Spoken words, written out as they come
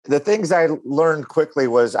The things I learned quickly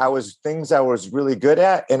was things I was really good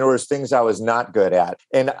at, and there was things I was not good at.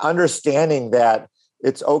 And understanding that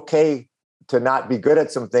it's okay to not be good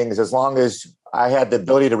at some things as long as I had the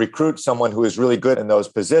ability to recruit someone who is really good in those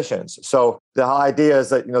positions. So the whole idea is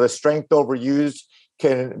that, the strength overused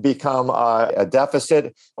can become a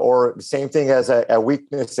deficit, or the same thing as a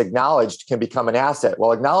weakness acknowledged can become an asset.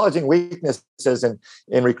 Well, acknowledging weaknesses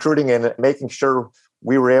in recruiting and making sure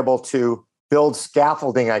we were able to build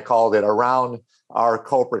scaffolding, I called it, around our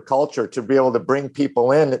corporate culture to be able to bring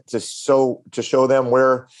people in to show them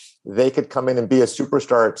where they could come in and be a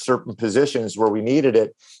superstar at certain positions where we needed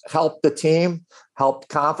it, helped the team, helped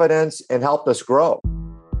confidence, and helped us grow.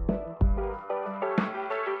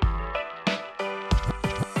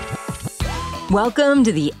 Welcome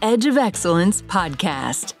to the Edge of Excellence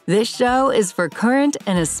podcast. This show is for current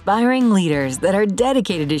and aspiring leaders that are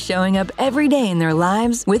dedicated to showing up every day in their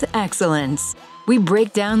lives with excellence. We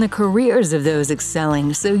break down the careers of those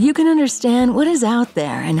excelling so you can understand what is out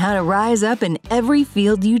there and how to rise up in every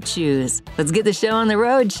field you choose. Let's get the show on the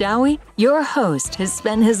road, shall we? Your host has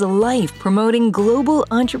spent his life promoting global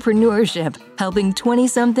entrepreneurship, helping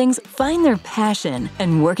 20-somethings find their passion,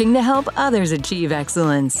 and working to help others achieve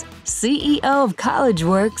excellence. CEO of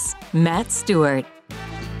CollegeWorks, Matt Stewart.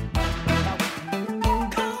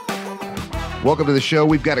 Welcome to the show.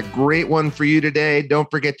 We've got a great one for you today.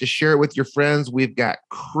 Don't forget to share it with your friends. We've got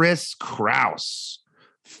Chris Krause,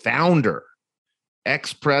 founder,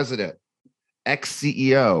 ex-president,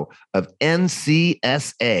 ex-CEO of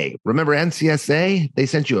NCSA. Remember NCSA? They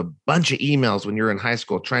sent you a bunch of emails when you were in high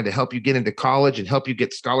school trying to help you get into college and help you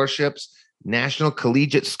get scholarships. National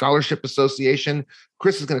Collegiate Scholarship Association.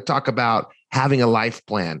 Chris is going to talk about having a life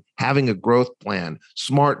plan, having a growth plan,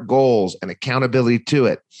 SMART goals, and accountability to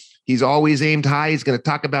it. He's always aimed high. He's going to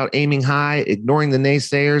talk about aiming high, ignoring the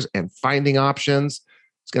naysayers, and finding options.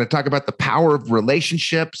 He's going to talk about the power of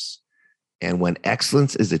relationships. And when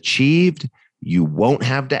excellence is achieved, you won't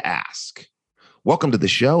have to ask. Welcome to the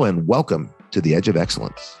show, and welcome to the Edge of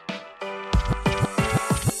Excellence.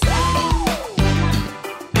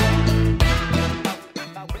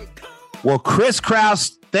 Well, Chris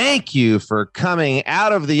Krause, thank you for coming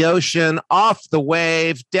out of the ocean, off the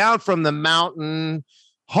wave, down from the mountain,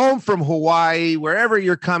 home from Hawaii, wherever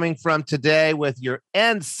you're coming from today with your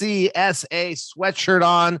NCSA sweatshirt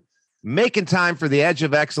on, making time for the Edge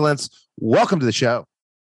of Excellence. Welcome to the show.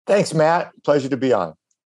 Thanks, Matt. Pleasure to be on.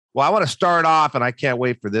 Well, I want to start off, and I can't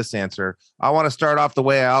wait for this answer. I want to start off the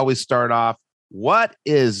way I always start off. What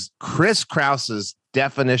is Chris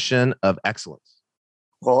definition of excellence?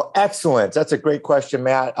 Well, excellence. That's a great question,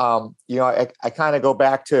 Matt. I kind of go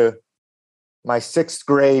back to my sixth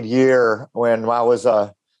grade year when I was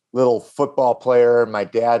a little football player. My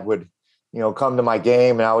dad would, come to my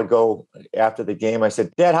game, and I would go after the game. I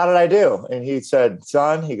said, "Dad, how did I do?" And he said,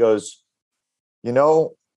 "Son," he goes,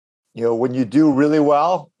 when you do really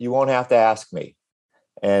well, you won't have to ask me."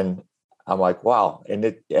 And I'm like, wow. And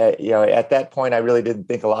at that point, I really didn't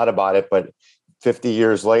think a lot about it. But 50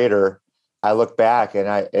 years later, I look back and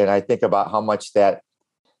I think about how much that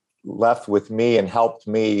left with me and help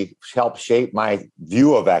shape my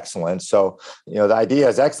view of excellence. So, the idea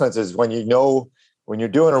is excellence is when you're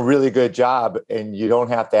doing a really good job and you don't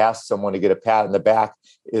have to ask someone to get a pat on the back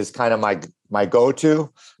is kind of my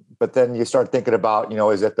go-to. But then you start thinking about,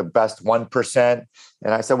 is it the best 1%?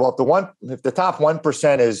 And I said, well, if the top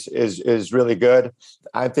 1% is really good,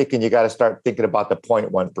 I'm thinking you got to start thinking about the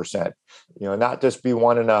 0.1%, not just be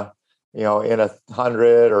one in a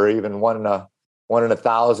 100 or even one in a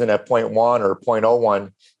 1,000 at 0.1 or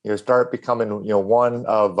 0.01, start becoming, one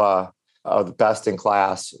of the best in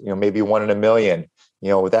class, maybe one in a million,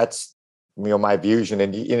 that's, my vision.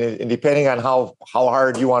 And depending on how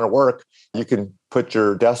hard you want to work, you can put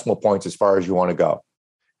your decimal points as far as you want to go.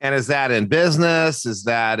 And is that in business? Is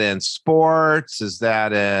that in sports? Is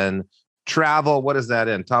that in travel? What is that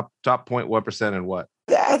in? Top 0.1% in what?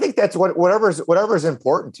 I think that's whatever's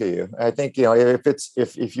important to you. I think,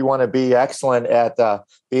 if you want to be excellent at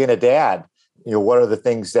being a dad, what are the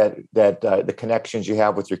things that the connections you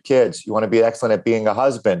have with your kids? You want to be excellent at being a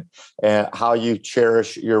husband and how you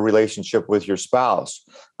cherish your relationship with your spouse.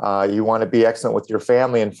 You want to be excellent with your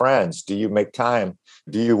family and friends. Do you make time?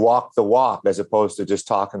 Do you walk the walk as opposed to just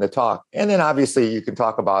talking the talk? And then obviously you can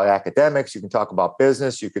talk about academics, you can talk about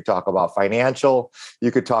business, you could talk about financial, you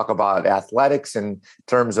could talk about athletics in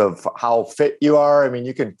terms of how fit you are. I mean,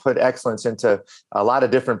 you can put excellence into a lot of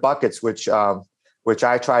different buckets, which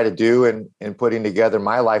I try to do in putting together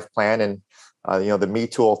my life plan. And, the Me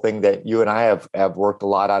Tool thing that you and I have worked a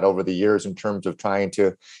lot at over the years in terms of trying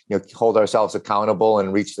to, hold ourselves accountable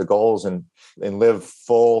and reach the goals. And and live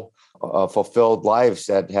full, fulfilled lives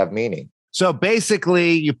that have meaning. So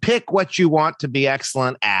basically, you pick what you want to be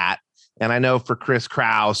excellent at. And I know for Chris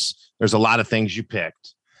Krause, there's a lot of things you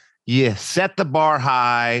picked. You set the bar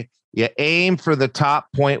high. You aim for the top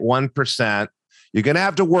 0.1%. You're going to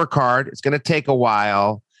have to work hard. It's going to take a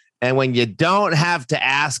while. And when you don't have to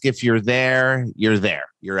ask if you're there, you're there.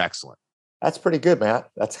 You're excellent. That's pretty good, Matt.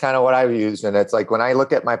 That's kind of what I've used. And it's like when I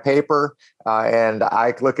look at my paper and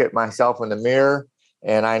I look at myself in the mirror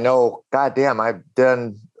and I know, God damn, I've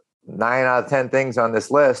done 9 out of 10 things on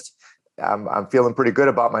this list. I'm feeling pretty good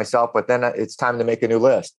about myself, but then it's time to make a new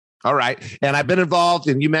list. All right. And I've been involved,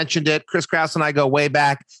 and you mentioned it. Chris Krause and I go way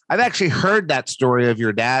back. I've actually heard that story of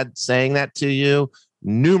your dad saying that to you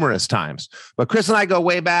numerous times. But Chris and I go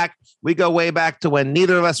way back. We go way back to when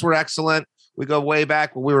neither of us were excellent. We go way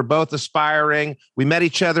back when we were both aspiring. We met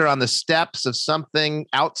each other on the steps of something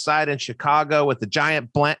outside in Chicago with the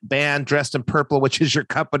giant band dressed in purple, which is your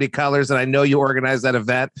company colors. And I know you organized that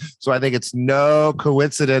event. So I think it's no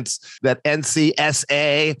coincidence that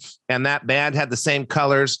NCSA and that band had the same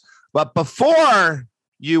colors. But before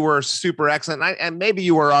you were super excellent, and maybe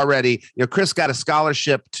you were already, Chris got a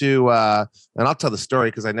scholarship to, and I'll tell the story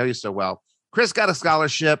because I know you so well. Chris got a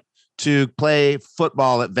scholarship to play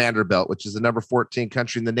football at Vanderbilt, which is the number 14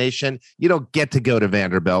 country in the nation. You don't get to go to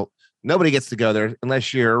Vanderbilt. Nobody gets to go there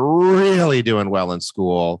unless you're really doing well in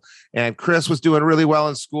school. And Chris was doing really well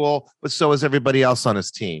in school, but so was everybody else on his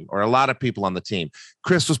team, or a lot of people on the team.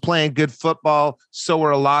 Chris was playing good football. So were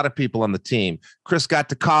a lot of people on the team. Chris got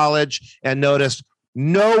to college and noticed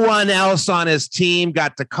no one else on his team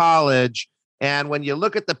got to college. And when you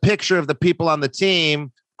look at the picture of the people on the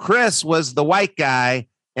team, Chris was the white guy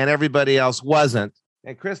and everybody else wasn't.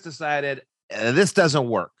 And Chris decided this doesn't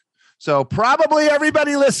work. So probably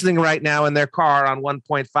everybody listening right now in their car on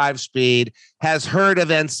 1.5 speed has heard of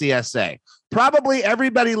NCSA. Probably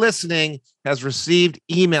everybody listening has received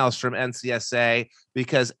emails from NCSA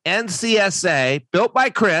because NCSA, built by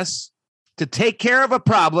Chris to take care of a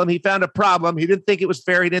problem. He found a problem. He didn't think it was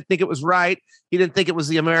fair. He didn't think it was right. He didn't think it was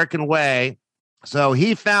the American way. So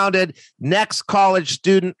he founded Next College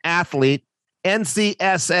Student Athlete,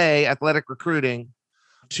 NCSA, athletic recruiting,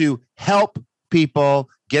 to help people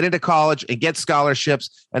get into college and get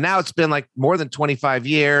scholarships. And now it's been like more than 25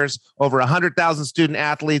 years. Over 100,000 student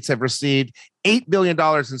athletes have received $8 billion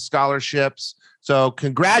in scholarships. So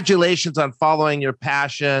congratulations on following your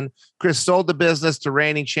passion. Chris sold the business to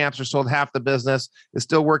Reigning Champs, or sold half the business, is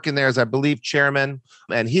still working there as, I believe, chairman.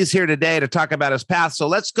 And he's here today to talk about his path. So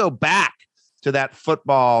let's go back to that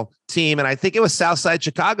football team. And I think it was Southside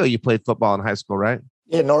Chicago you played football in high school, right?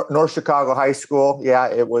 Yeah, North Chicago High School.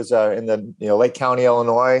 Yeah, it was in the Lake County,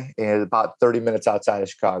 Illinois, and about 30 minutes outside of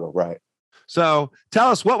Chicago, right? So tell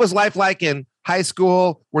us, what was life like in high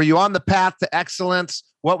school? Were you on the path to excellence?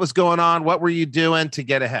 What was going on? What were you doing to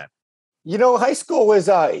get ahead? High school was,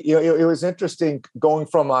 it was interesting going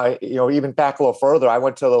from, even back a little further. I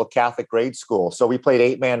went to a little Catholic grade school. So we played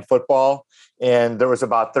 8-man football, and there was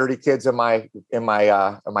about 30 kids in my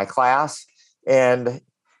class. And,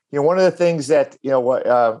 one of the things that,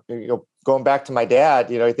 going back to my dad,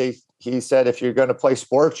 he said, if you're going to play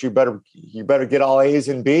sports, you better get all A's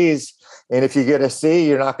and B's. And if you get a C,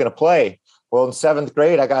 you're not going to play. Well, in 7th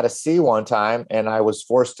grade, I got a C one time, and I was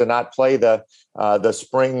forced to not play the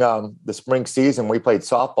spring season. We played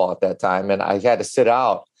softball at that time, and I had to sit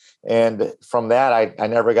out. And from that, I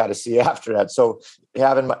never got a C after that. So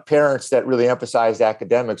having my parents that really emphasized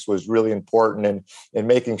academics was really important, and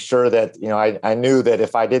making sure that, I knew that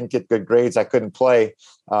if I didn't get good grades, I couldn't play.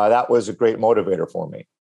 That was a great motivator for me.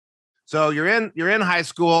 So you're in high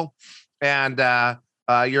school, and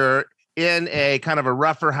you're in a kind of a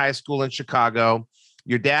rougher high school in Chicago.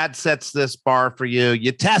 Your dad sets this bar for you.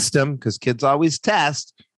 You test him, because kids always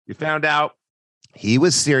test. You found out he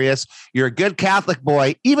was serious. You're a good Catholic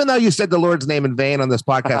boy. Even though you said the Lord's name in vain on this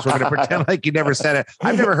podcast, we're going to pretend like you never said it.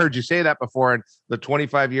 I've never heard you say that before in the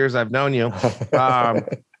 25 years I've known you.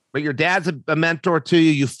 But your dad's a mentor to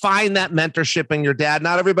you. You find that mentorship in your dad.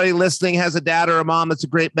 Not everybody listening has a dad or a mom that's a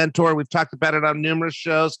great mentor. We've talked about it on numerous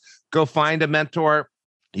shows. Go find a mentor.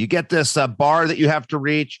 You get this bar that you have to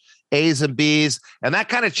reach, A's and B's, and that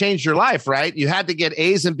kind of changed your life, right? You had to get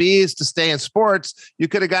A's and B's to stay in sports. You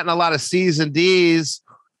could have gotten a lot of C's and D's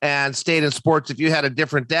and stayed in sports if you had a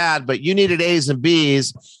different dad, but you needed A's and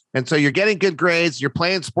B's. And so you're getting good grades. You're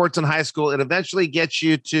playing sports in high school. It eventually gets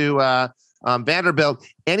you to Vanderbilt.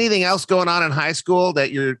 Anything else going on in high school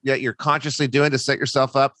that you're consciously doing to set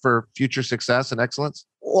yourself up for future success and excellence?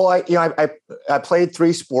 Well, I played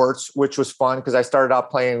three sports, which was fun because I started out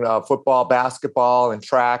playing football, basketball, and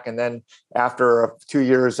track. And then after 2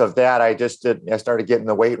 years of that, I started getting in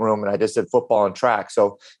the weight room and I just did football and track.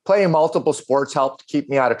 So playing multiple sports helped keep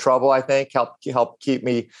me out of trouble, I think, helped keep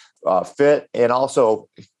me fit, and also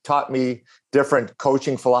taught me different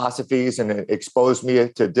coaching philosophies and exposed me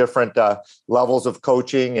to different levels of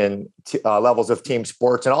coaching and levels of team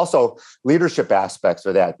sports, and also leadership aspects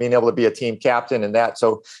of that, being able to be a team captain and that.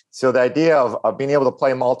 So the idea of being able to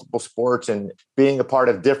play multiple sports and being a part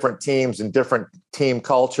of different teams and different team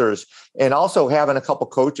cultures, and also having a couple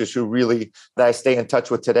coaches that I stay in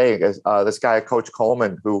touch with today. This guy, Coach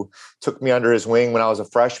Coleman, who took me under his wing when I was a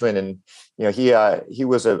freshman, and he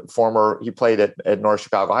was he played at North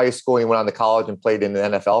Chicago High School. He went on to college and played in the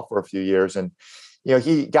NFL for a few years. And,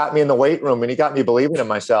 he got me in the weight room and he got me believing in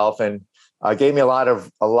myself, and gave me a lot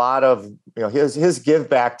of, his give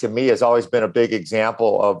back to me has always been a big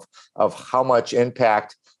example of how much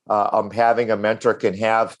impact having a mentor can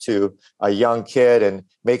have to a young kid and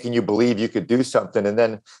making you believe you could do something. And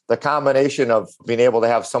then the combination of being able to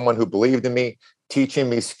have someone who believed in me, teaching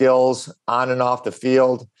me skills on and off the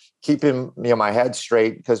field, keeping my head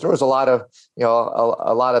straight, because there was a lot of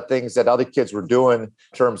a lot of things that other kids were doing in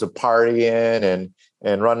terms of partying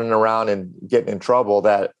and running around and getting in trouble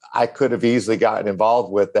that I could have easily gotten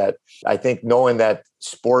involved with. That I think knowing that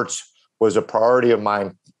sports was a priority of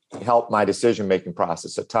mine helped my decision-making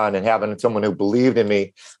process a ton, and having someone who believed in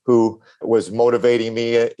me, who was motivating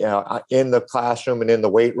me in the classroom and in the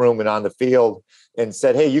weight room and on the field, and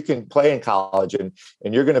said, hey, you can play in college and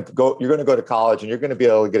you're going to go to college and you're going to be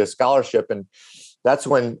able to get a scholarship. And that's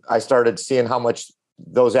when I started seeing how much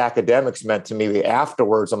those academics meant to me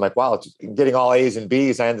afterwards. I'm like, wow, it's getting all A's and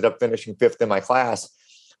B's. I ended up finishing 5th in my class,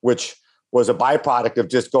 which was a byproduct of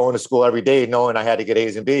just going to school every day, knowing I had to get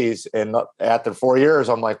A's and B's. And after 4 years,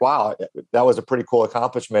 I'm like, wow, that was a pretty cool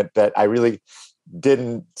accomplishment that I really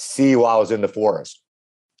didn't see while I was in the forest.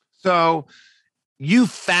 So you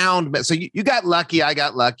got lucky. I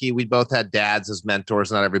got lucky. We both had dads as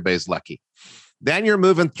mentors. Not everybody's lucky. Then you're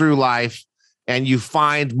moving through life and you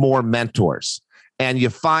find more mentors and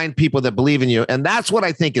you find people that believe in you. And that's what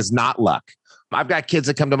I think is not luck. I've got kids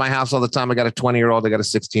that come to my house all the time. I got a 20-year-old. I got a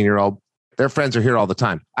 16-year-old. Their friends are here all the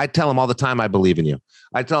time. I tell them all the time, I believe in you.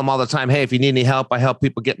 I tell them all the time, hey, if you need any help, I help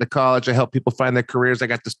people get into college. I help people find their careers. I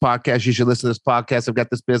got this podcast. You should listen to this podcast. I've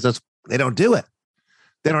got this business. They don't do it.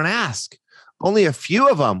 They don't ask. Only a few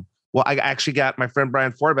of them. Well, I actually got my friend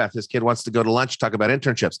Brian Forbath. His kid wants to go to lunch, talk about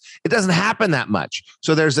internships. It doesn't happen that much.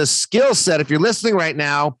 So there's a skill set. If you're listening right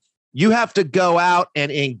now, you have to go out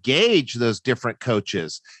and engage those different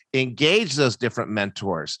coaches, engage those different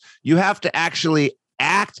mentors. You have to actually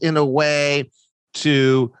act in a way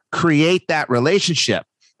to create that relationship.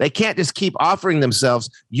 They can't just keep offering themselves.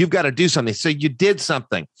 You've got to do something. So you did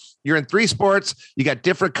something. You're in 3 sports. You got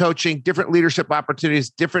different coaching, different leadership opportunities,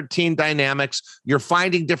 different team dynamics. You're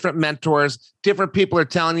finding different mentors. Different people are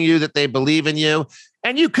telling you that they believe in you.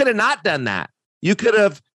 And you could have not done that. You could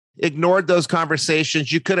have ignored those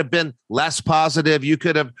conversations. You could have been less positive. You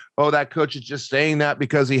could have, oh, that coach is just saying that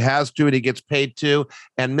because he has to and he gets paid to,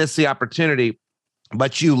 and miss the opportunity.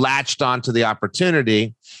 But you latched onto the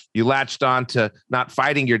opportunity. You latched on to not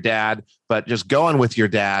fighting your dad, but just going with your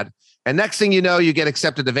dad. And next thing you know, you get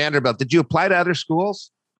accepted to Vanderbilt. Did you apply to other schools?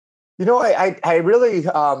 I really,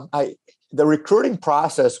 the recruiting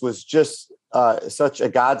process was just such a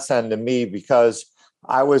godsend to me, because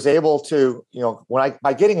I was able to,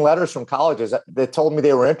 by getting letters from colleges that told me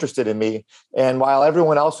they were interested in me. And while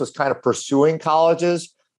everyone else was kind of pursuing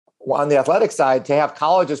colleges, on the athletic side, to have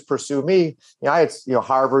colleges pursue me, I had,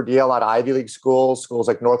 Harvard, Yale, a lot of Ivy League schools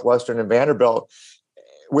like Northwestern and Vanderbilt,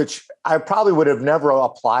 which I probably would have never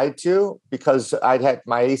applied to because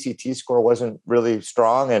my ACT score wasn't really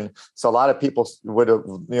strong. And so a lot of people would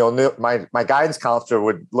have, my guidance counselor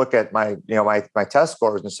would look at my test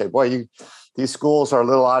scores and say, boy, these schools are a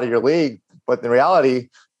little out of your league. But in reality,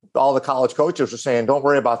 all the college coaches were saying, don't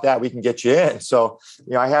worry about that. We can get you in. So,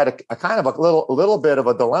 I had a kind of a little bit of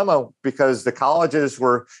a dilemma, because the colleges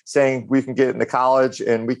were saying we can get into college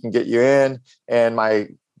and we can get you in. And my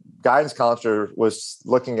guidance counselor was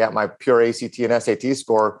looking at my pure ACT and SAT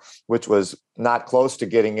score, which was not close to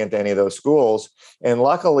getting into any of those schools. And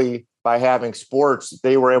luckily, by having sports,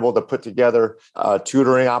 they were able to put together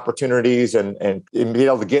tutoring opportunities and be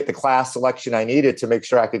able to get the class selection I needed to make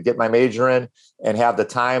sure I could get my major in and have the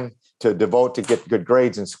time to devote to get good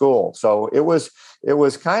grades in school. So it was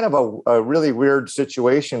kind of a really weird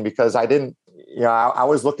situation, because I didn't, I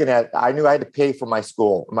was looking I knew I had to pay for my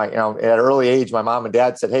school. At an early age, my mom and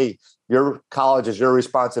dad said, "Hey, your college is your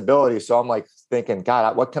responsibility." So I'm like thinking,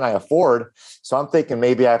 God, what can I afford? So I'm thinking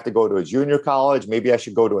maybe I have to go to a junior college. Maybe I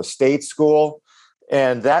should go to a state school.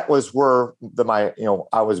 And that was where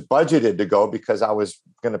I was budgeted to go because I was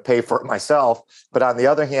going to pay for it myself. But on the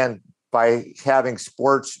other hand, by having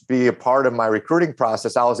sports be a part of my recruiting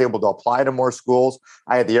process, I was able to apply to more schools.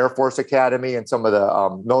 I had the Air Force Academy and some of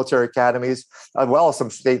the military academies, as well as some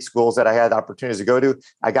state schools that I had opportunities to go to.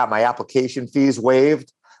 I got my application fees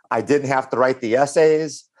waived. I didn't have to write the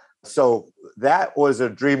essays. So that was a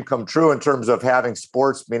dream come true in terms of having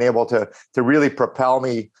sports being able to really propel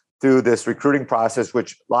me through this recruiting process,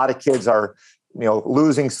 which a lot of kids are,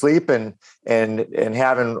 losing sleep and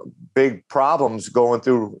having big problems going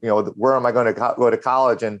through, where am I going to go to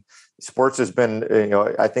college? And sports has been,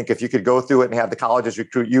 I think if you could go through it and have the colleges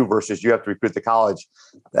recruit you versus you have to recruit the college,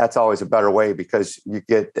 that's always a better way because you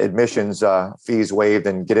get admissions fees waived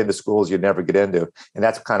and get into schools you'd never get into. And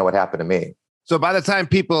that's kind of what happened to me. So by the time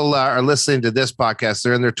people are listening to this podcast,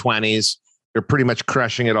 they're in their 20s. They're pretty much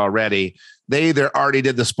crushing it already. They either already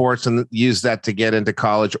did the sports and used that to get into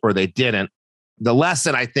college or they didn't. The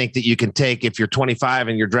lesson I think that you can take if you're 25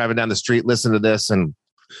 and you're driving down the street, listen to this, and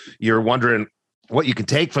you're wondering what you can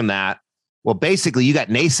take from that. Well, basically, you got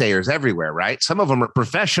naysayers everywhere, right? Some of them are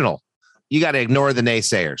professional. You got to ignore the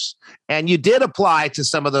naysayers. And you did apply to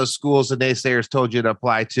some of those schools the naysayers told you to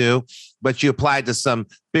apply to, but you applied to some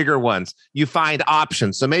bigger ones. You find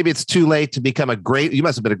options. So maybe it's too late to become you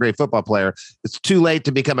must have been a great football player. It's too late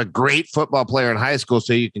to become a great football player in high school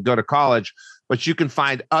so you can go to college, but you can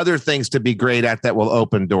find other things to be great at that will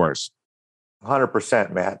open doors.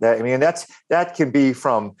 100%, Matt. That can be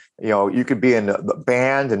from, you could be in a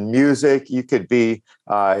band and music. You could be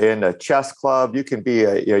in a chess club. You can be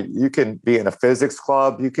in a physics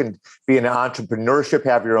club. You can be in entrepreneurship,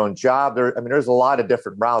 have your own job. There's a lot of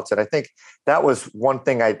different routes. And I think that was one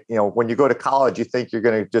thing when you go to college, you think you're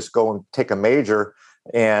going to just go and take a major.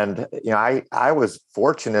 And, I was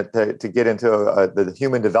fortunate to get into the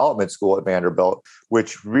human development school at Vanderbilt,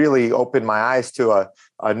 which really opened my eyes to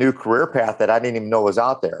a new career path that I didn't even know was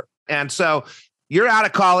out there. And so you're out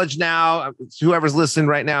of college now. Whoever's listening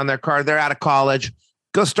right now in their car, they're out of college.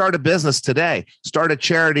 Go start a business today. Start a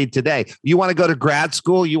charity today. You want to go to grad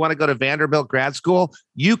school? You want to go to Vanderbilt grad school?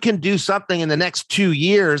 You can do something in the next 2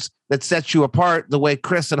 years that sets you apart the way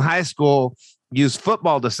Chris in high school use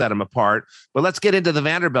football to set them apart. But let's get into the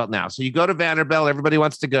Vanderbilt now. So you go to Vanderbilt. Everybody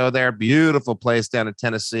wants to go there. Beautiful place down in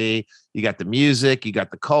Tennessee. You got the music. You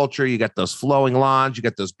got the culture. You got those flowing lawns. You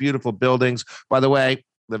got those beautiful buildings. By the way,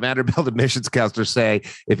 the Vanderbilt admissions counselors say,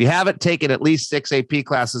 if you haven't taken at least 6 AP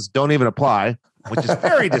classes, don't even apply, which is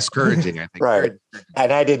very discouraging, I think. Right.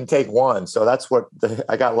 And I didn't take one. So that's what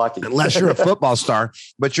I got lucky. Unless you're a football star.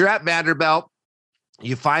 But you're at Vanderbilt.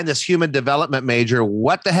 You find this human development major.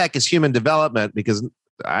 What the heck is human development? Because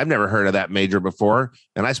I've never heard of that major before.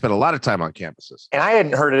 And I spent a lot of time on campuses. And I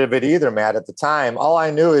hadn't heard of it either, Matt, at the time. All I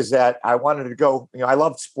knew is that I wanted to go, I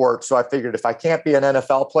loved sports. So I figured if I can't be an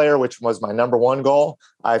NFL player, which was my number one goal,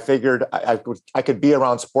 I figured I could be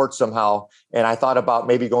around sports somehow. And I thought about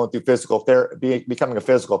maybe going through physical therapy, becoming a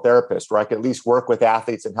physical therapist, where I could at least work with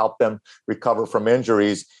athletes and help them recover from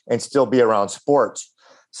injuries and still be around sports.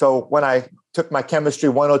 So when I took my chemistry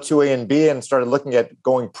 102A and B and started looking at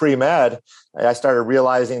going pre-med, I started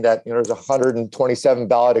realizing that there's 127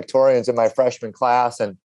 valedictorians in my freshman class,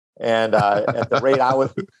 and at the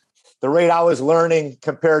rate I was learning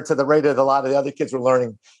compared to the rate that a lot of the other kids were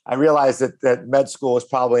learning, I realized that med school was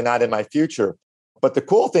probably not in my future. But the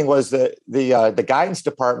cool thing was that the guidance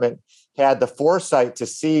department had the foresight to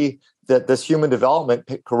see that this human development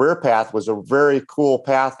career path was a very cool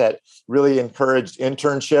path that really encouraged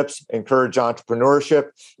internships, encouraged entrepreneurship,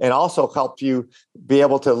 and also helped you be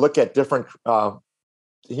able to look at different,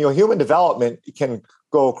 human development can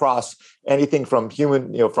go across anything from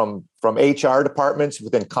from HR departments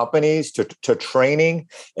within companies to training.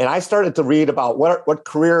 And I started to read about what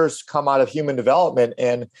careers come out of human development.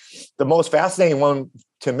 And the most fascinating one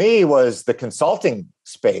to me was the consulting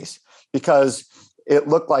space, because it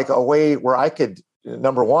looked like a way where I could,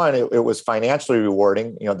 number one, it was financially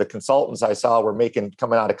rewarding. The consultants I saw were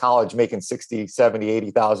coming out of college, making $60,000,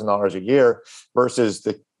 $70,000, $80,000 a year versus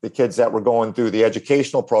the kids that were going through the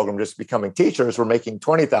educational program, just becoming teachers, were making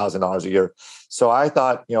 $20,000 a year. So I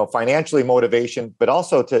thought, financially motivation, but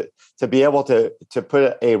also to be able to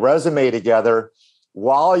put a resume together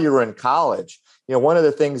while you're in college. One of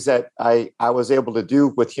the things that I was able to do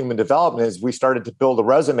with human development is we started to build a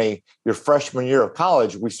resume your freshman year of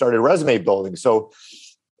college. We started resume building. So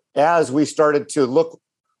as we started to look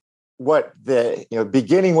what the,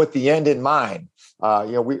 beginning with the end in mind.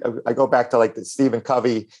 I go back to like the Stephen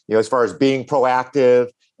Covey, as far as being proactive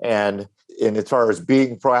and as far as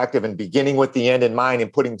being proactive and beginning with the end in mind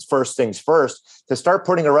and putting first things first, to start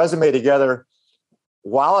putting a resume together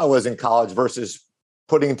while I was in college versus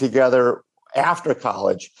putting together after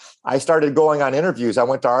college. I started going on interviews. I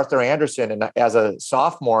went to Arthur Andersen and as a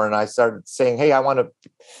sophomore, and I started saying, "Hey, I want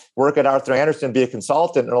to work at Arthur Andersen, be a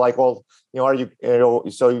consultant." And they're like, "Well, are you,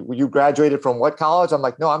 so you graduated from what college?" I'm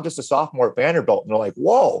like, "No, I'm just a sophomore at Vanderbilt." And they're like,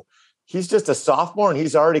 "Whoa, he's just a sophomore and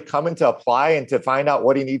he's already coming to apply and to find out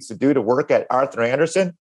what he needs to do to work at Arthur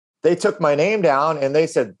Andersen." They took my name down and they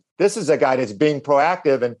said, "This is a guy that's being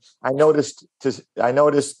proactive." And I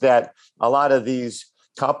noticed that a lot of these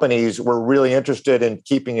companies were really interested in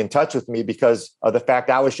keeping in touch with me because of the fact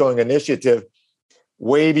I was showing initiative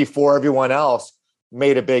way before everyone else,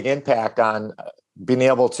 made a big impact on being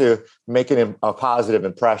able to make a positive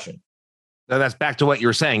impression. Now that's back to what you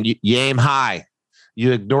were saying. You aim high,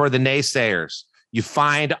 you ignore the naysayers, you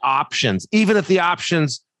find options, even if the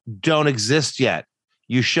options don't exist yet.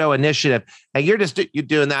 You show initiative, and you're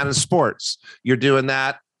doing that in sports. You're doing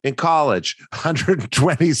that in college.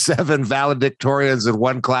 127 valedictorians in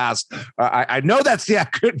one class. I know that's the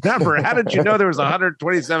accurate number. How did you know there was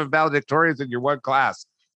 127 valedictorians in your one class?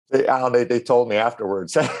 They told me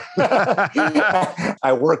afterwards.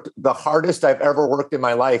 I worked the hardest I've ever worked in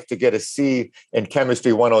my life to get a C in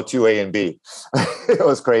chemistry 102 A and B. It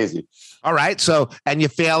was crazy. All right. So, and you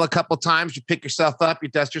fail a couple times, you pick yourself up, you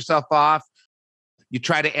dust yourself off. You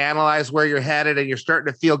try to analyze where you're headed and you're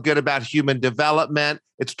starting to feel good about human development.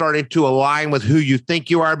 It's starting to align with who you think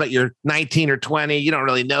you are, but you're 19 or 20. You don't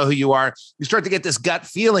really know who you are. You start to get this gut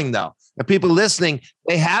feeling though. And people listening,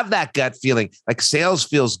 they have that gut feeling, like sales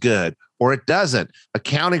feels good or it doesn't.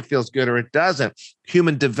 Accounting feels good or it doesn't.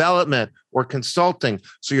 Human development or consulting.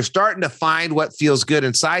 So you're starting to find what feels good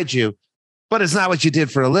inside you, but it's not what you did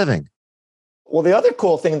for a living. Well, the other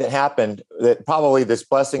cool thing that happened, that probably this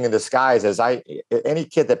blessing in disguise, is any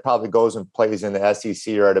kid that probably goes and plays in the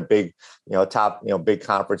SEC or at a big, top, big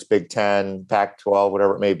conference, Big 10, Pac-12,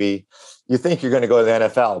 whatever it may be, you think you're going to go to the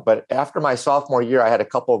NFL. But after my sophomore year, I had a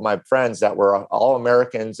couple of my friends that were all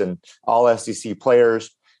Americans and all SEC players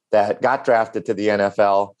that got drafted to the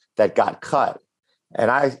NFL that got cut. And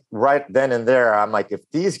I, right then and there, I'm like, if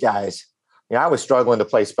these guys, I was struggling to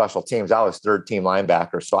play special teams. I was third team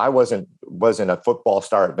linebacker. So I wasn't a football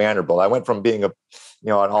star at Vanderbilt. I went from being an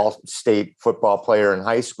all-state football player in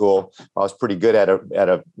high school. I was pretty good at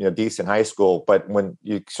a decent high school. But when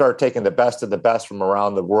you start taking the best of the best from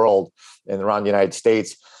around the world and around the United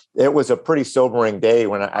States, it was a pretty sobering day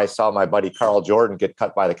when I saw my buddy Carl Jordan get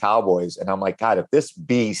cut by the Cowboys. And I'm like, God, if this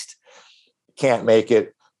beast can't make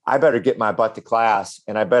it, I better get my butt to class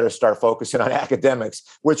and I better start focusing on academics,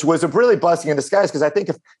 which was a really blessing in disguise. Because I think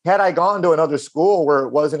had I gone to another school where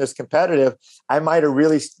it wasn't as competitive, I might have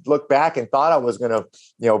really looked back and thought I was going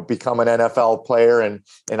to, become an NFL player. And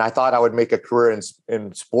I thought I would make a career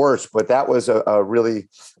in sports. But that was a really,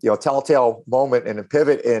 telltale moment and a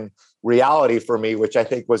pivot in reality for me, which I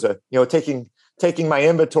think was taking my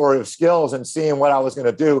inventory of skills and seeing what I was going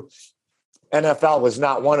to do. NFL was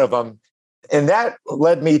not one of them. And that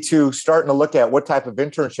led me to starting to look at what type of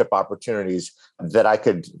internship opportunities that I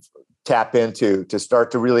could tap into to start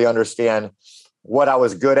to really understand what I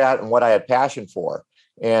was good at and what I had passion for.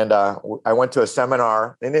 And I went to a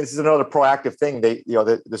seminar, and this is another proactive thing.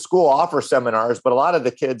 The school offers seminars, but a lot of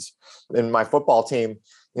the kids in my football team,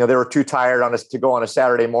 they were too tired to go on a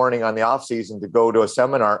Saturday morning on the off season to go to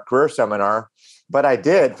a career seminar. But I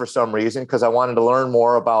did for some reason, because I wanted to learn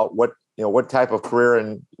more about what type of career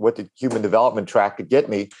and what the human development track could get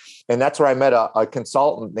me. And that's where I met a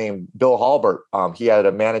consultant named Bill Halbert. He had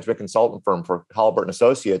a management consultant firm for Halbert and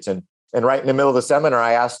Associates. And right in the middle of the seminar,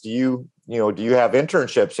 I asked, do you have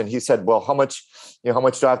internships? And he said, well, how much do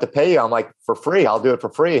I have to pay you? I'm like, for free. I'll do it for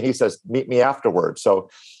free. And he says, meet me afterwards. So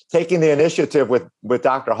taking the initiative with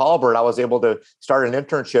Dr. Halbert, I was able to start an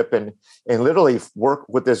internship and literally work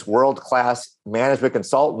with this world-class management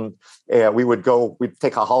consultant. We'd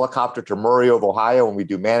take a helicopter to Murray, Ohio, and we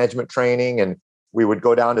do management training. And we would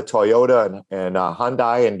go down to Toyota and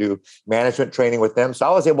Hyundai and do management training with them. So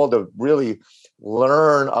I was able to really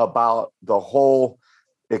learn about the whole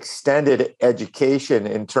extended education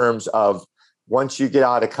in terms of once you get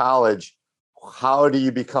out of college, how do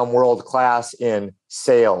you become world-class in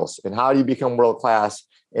sales, and how do you become world-class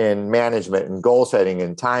in management and goal setting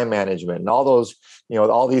and time management and all those,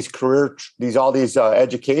 all these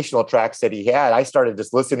educational tracks that he had. I started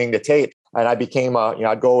just listening to tape, and I became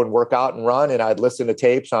I'd go and work out and run, and I'd listen to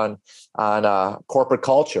tapes on corporate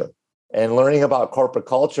culture. And learning about corporate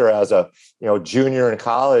culture as a junior in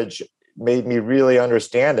college made me really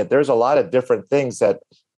understand that there's a lot of different things that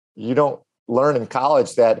you don't learn in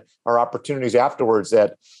college that are opportunities afterwards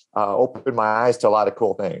that opened my eyes to a lot of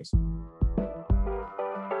cool things.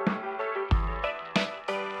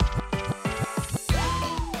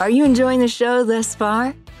 Are you enjoying the show thus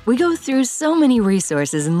far? We go through so many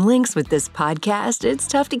resources and links with this podcast, it's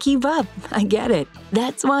tough to keep up. I get it.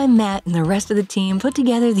 That's why Matt and the rest of the team put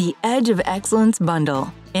together the Edge of Excellence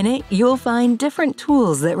bundle. In it, you'll find different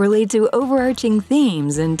tools that relate to overarching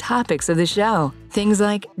themes and topics of the show. Things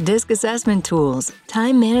like DISC assessment tools,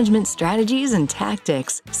 time management strategies and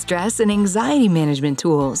tactics, stress and anxiety management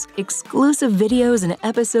tools, exclusive videos and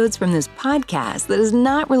episodes from this podcast that is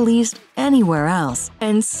not released anywhere else,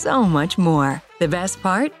 and so much more. The best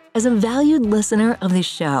part? As a valued listener of the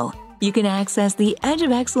show, you can access the Edge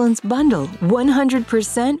of Excellence bundle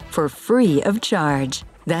 100% for free of charge.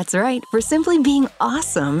 That's right, for simply being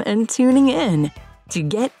awesome and tuning in. To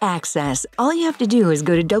get access, all you have to do is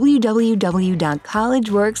go to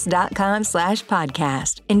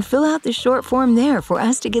www.collegeworks.com/podcast and fill out the short form there for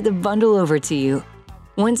us to get the bundle over to you.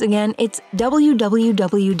 Once again, it's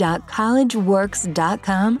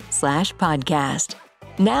www.collegeworks.com/podcast.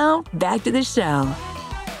 Now, back to the show.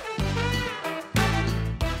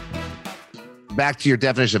 Back to your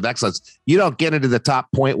definition of excellence, you don't get into the top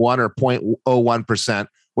 0.1 or 0.01%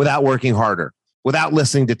 without working harder, without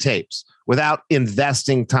listening to tapes, without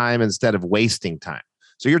investing time instead of wasting time.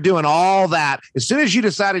 So you're doing all that. As soon as you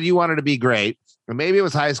decided you wanted to be great, or maybe it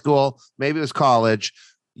was high school, maybe it was college,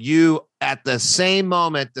 you at the same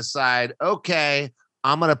moment decide, okay,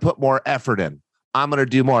 I'm going to put more effort in. I'm going to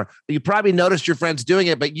do more. You probably noticed your friends doing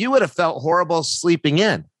it, but you would have felt horrible sleeping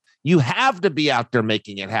in. You have to be out there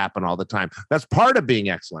making it happen all the time. That's part of being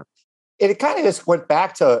excellent. It kind of just went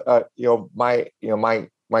back to my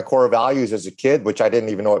core values as a kid, which I didn't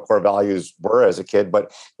even know what core values were as a kid.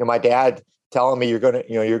 But my dad telling me you're going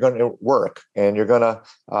to work and you're going to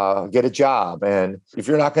get a job, and if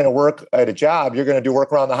you're not going to work at a job, you're going to do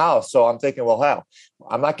work around the house. So I'm thinking, well, hell,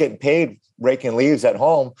 I'm not getting paid raking leaves at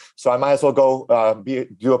home, so I might as well go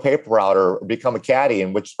do a paper route or become a caddy,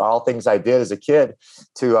 and which all things I did as a kid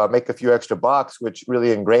to make a few extra bucks, which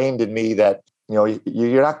really ingrained in me that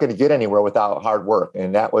you're not going to get anywhere without hard work.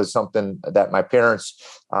 And that was something that my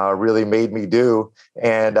parents really made me do,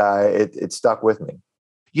 and it stuck with me.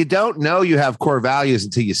 You don't know you have core values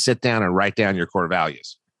until you sit down and write down your core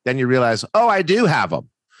values. Then you realize, oh, I do have them.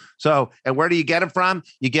 So, and where do you get them from?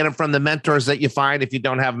 You get them from the mentors that you find if you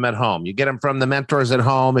don't have them at home. You get them from the mentors at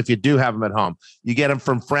home if you do have them at home. You get them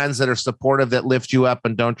from friends that are supportive, that lift you up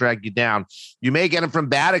and don't drag you down. You may get them from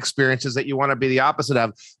bad experiences that you want to be the opposite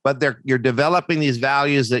of, but you're developing these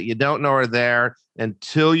values that you don't know are there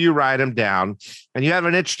until you write them down. And you have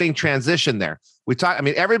an interesting transition there.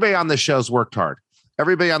 Everybody on this show's worked hard.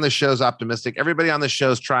 Everybody on this show's optimistic. Everybody on this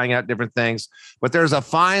show's trying out different things, but there's a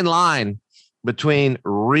fine line between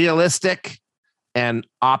realistic and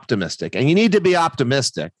optimistic. And you need to be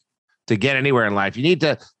optimistic to get anywhere in life. You need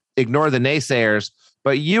to ignore the naysayers,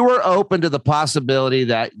 but you were open to the possibility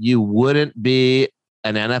that you wouldn't be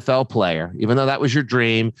an NFL player, even though that was your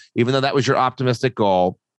dream, even though that was your optimistic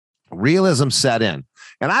goal. Realism set in.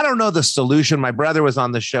 And I don't know the solution. My brother was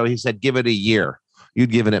on the show. He said, give it a year.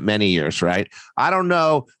 You'd given it many years, right? I don't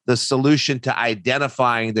know the solution to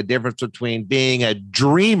identifying the difference between being a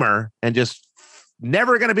dreamer and just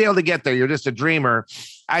never going to be able to get there. You're just a dreamer.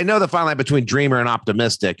 I know the fine line between dreamer and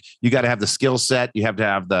optimistic. You got to have the skill set. You have to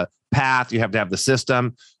have the path. You have to have the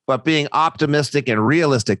system. But being optimistic and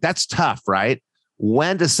realistic, that's tough, right?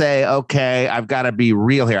 When to say, okay, I've got to be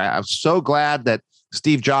real here. I'm so glad that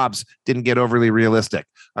Steve Jobs didn't get overly realistic.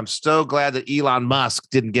 I'm so glad that Elon Musk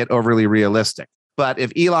didn't get overly realistic. But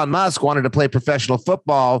if Elon Musk wanted to play professional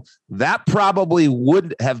football, that probably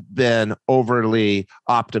would have been overly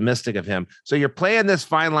optimistic of him. So you're playing this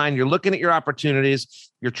fine line. You're looking at your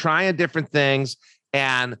opportunities. You're trying different things.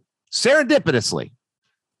 And serendipitously,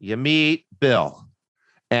 you meet Bill,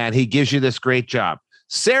 and he gives you this great job.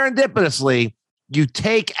 Serendipitously, you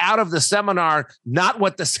take out of the seminar not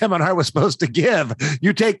what the seminar was supposed to give.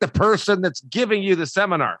 You take the person that's giving you the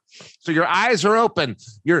seminar. So your eyes are open.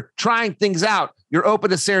 You're trying things out. You're open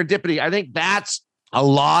to serendipity. I think that's a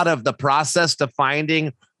lot of the process to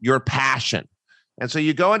finding your passion. And so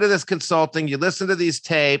you go into this consulting, you listen to these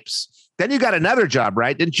tapes, then you got another job,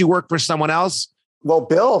 right? Didn't you work for someone else? Well,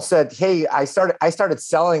 Bill said, hey, I started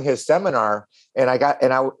selling his seminar, and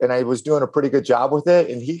I was doing a pretty good job with it.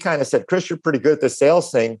 And he kind of said, Chris, you're pretty good at the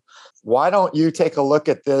sales thing. Why don't you take a look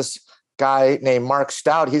at this guy named Mark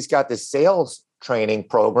Stout? He's got this sales training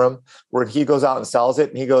program where he goes out and sells it.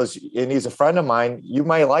 And he goes, and he's a friend of mine. You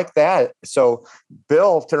might like that. So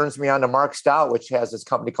Bill turns me on to Mark Stout, which has this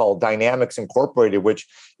company called Dynamics Incorporated, which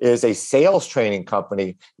is a sales training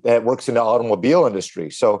company that works in the automobile industry.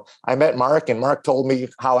 So I met Mark, and Mark told me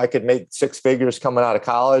how I could make six figures coming out of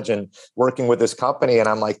college and working with this company. And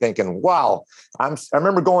I'm like thinking, wow, I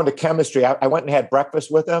remember going to chemistry. I went and had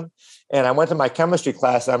breakfast with him, and I went to my chemistry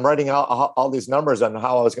class. And I'm writing out all these numbers on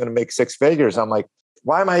how I was going to make six figures. I'm like,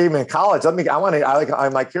 why am I even in college? I'm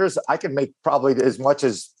like, I could make probably as much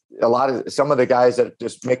as some of the guys that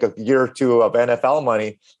just make a year or two of NFL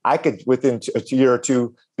money. I could within a year or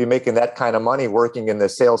two be making that kind of money working in the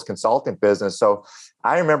sales consultant business. So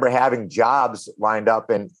I remember having jobs lined up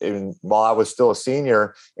and while I was still a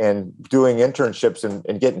senior and doing internships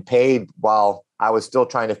and getting paid while I was still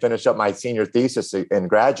trying to finish up my senior thesis and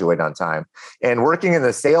graduate on time. And working in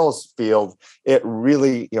the sales field, it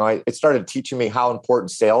really, it started teaching me how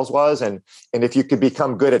important sales was. And if you could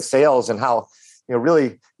become good at sales and how,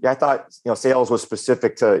 really, I thought, sales was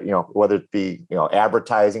specific to, whether it be,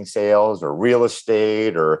 advertising sales or real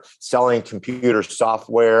estate or selling computer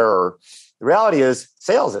software. Or the reality is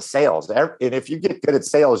sales is sales. And if you get good at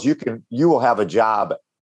sales, you will have a job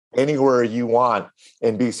anywhere you want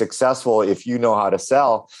and be successful if you know how to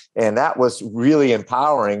sell. And that was really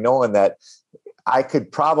empowering, knowing that I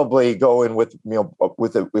could probably go in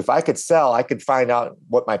if I could sell, I could find out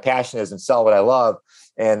what my passion is and sell what I love.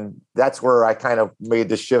 And that's where I kind of made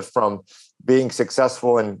the shift from being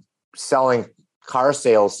successful in selling car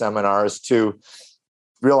sales seminars to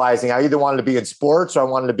realizing I either wanted to be in sports or I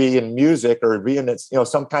wanted to be in music or be in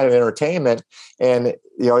some kind of entertainment. And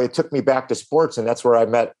it took me back to sports, and that's where I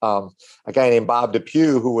met a guy named Bob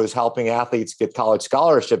Depew, who was helping athletes get college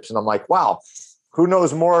scholarships. And I'm like, wow, who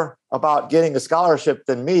knows more about getting a scholarship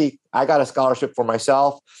than me? I got a scholarship for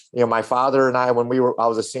myself. My father and I, when I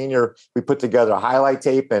was a senior, we put together a highlight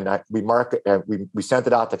tape and we sent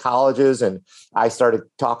it out to colleges, and I started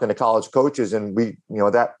talking to college coaches, and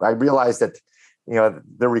I realized that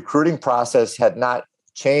the recruiting process had not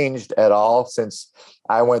changed at all since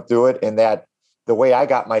I went through it, and that the way I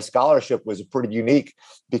got my scholarship was pretty unique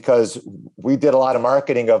because we did a lot of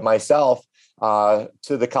marketing of myself to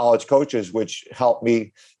the college coaches, which helped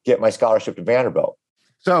me get my scholarship to Vanderbilt.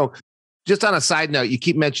 So just on a side note, you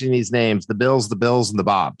keep mentioning these names, the Bills, and the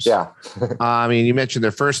Bobs. Yeah. You mentioned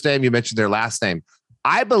their first name, you mentioned their last name.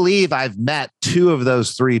 I believe I've met two of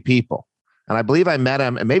those three people. And I believe I met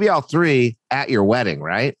them, and maybe all three, at your wedding,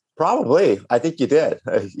 right? Probably. I think you did.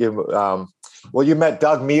 You met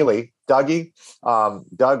Doug Mealy. Dougie.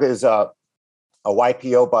 Doug is a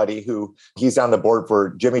YPO buddy he's on the board for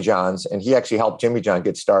Jimmy John's, and he actually helped Jimmy John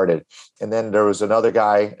get started. And then there was a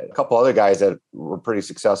couple other guys that were pretty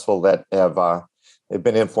successful that have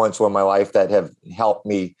been influential in my life that have helped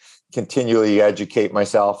me continually educate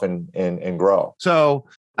myself and grow. So,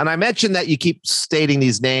 and I mentioned that you keep stating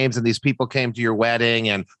these names and these people came to your wedding.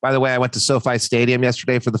 And by the way, I went to SoFi Stadium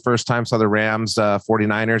yesterday for the first time, saw the Rams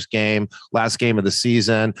 49ers game, last game of the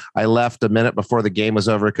season. I left a minute before the game was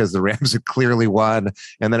over because the Rams had clearly won.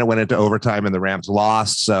 And then it went into overtime and the Rams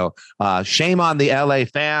lost. So shame on the LA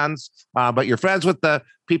fans. But you're friends with the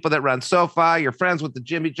people that run SoFi. You're friends with the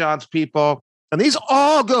Jimmy John's people. And these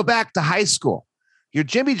all go back to high school. Your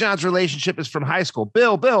Jimmy John's relationship is from high school.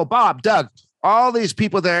 Bill, Bob, Doug, all these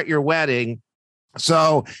people there at your wedding.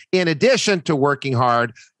 So in addition to working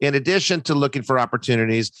hard, in addition to looking for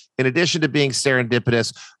opportunities, in addition to being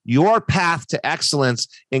serendipitous, your path to excellence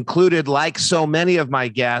included, like so many of my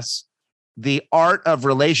guests, the art of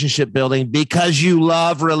relationship building, because you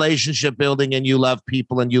love relationship building and you love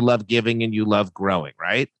people and you love giving and you love growing,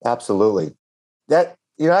 right? Absolutely.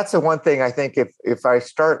 That's the one thing I think if I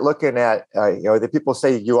start looking at, the people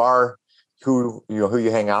say you are who you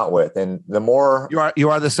hang out with, and the more you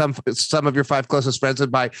are the some of your five closest friends.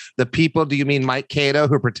 And by the people, do you mean Mike Cato,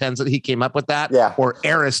 who pretends that he came up with that? Yeah. Or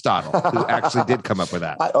Aristotle, who actually did come up with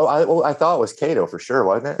that? I thought it was Cato for sure,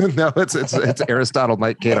 wasn't it? No, it's Aristotle,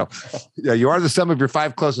 Mike Cato. Yeah, you are the sum of your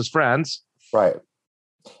five closest friends, right?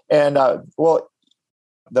 And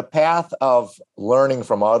the path of learning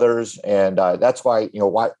from others, and that's why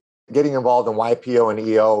getting involved in YPO and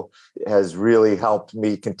EO has really helped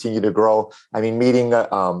me continue to grow. I mean, meeting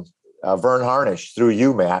Vern Harnish through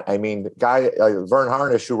you, Matt. I mean, Vern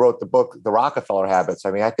Harnish, who wrote the book, The Rockefeller Habits.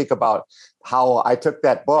 I mean, I think about how I took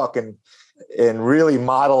that book and really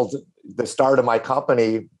modeled the start of my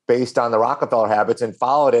company based on the Rockefeller Habits and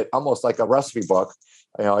followed it almost like a recipe book.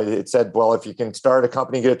 It said, well, if you can start a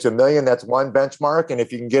company, get it to $1 million, that's one benchmark. And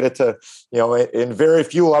if you can get it to, and very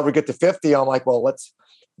few will ever get to 50. I'm like, well, let's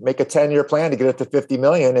make a 10-year plan to get it to 50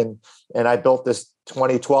 million. And I built this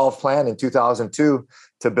 2012 plan in 2002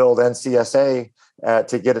 to build NCSA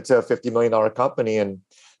to get it to a $50 million company. And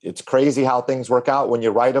it's crazy how things work out when you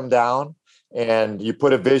write them down and you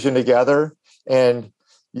put a vision together and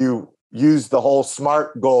you use the whole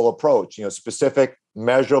SMART goal approach, specific,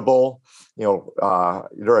 measurable,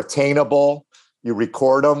 they're attainable. You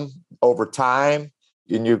record them over time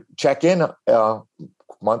and you check in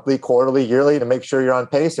monthly, quarterly, yearly to make sure you're on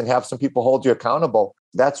pace and have some people hold you accountable.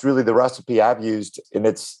 That's really the recipe I've used, and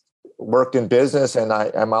it's worked in business, and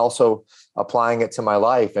I'm also applying it to my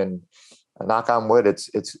life. And knock on wood,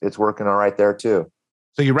 it's working all right there too.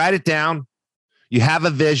 So you write it down. You have a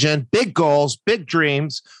vision, big goals, big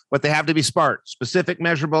dreams, but they have to be SMART, specific,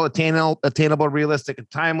 measurable, attainable, realistic,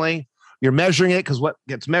 and timely. You're measuring it because what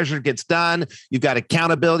gets measured gets done. You've got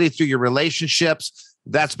accountability through your relationships.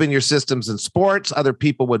 That's been your systems in sports. Other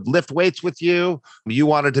people would lift weights with you. You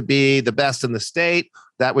wanted to be the best in the state.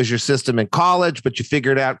 That was your system in college, but you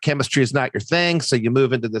figured out chemistry is not your thing. So you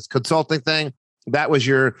move into this consulting thing. That was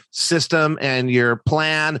your system and your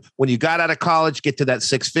plan. When you got out of college, get to that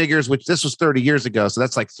 6 figures, which this was 30 years ago. So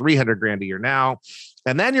that's like 300 grand a year now.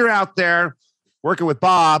 And then you're out there working with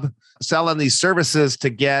Bob, selling these services to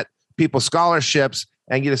get people scholarships.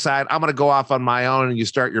 And you decide, I'm going to go off on my own, and you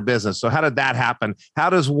start your business. So how did that happen? How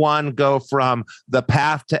does one go from the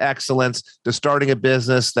path to excellence to starting a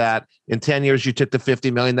business that in 10 years you took to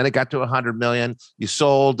 50 million, then it got to 100 million. You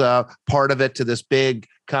sold part of it to this big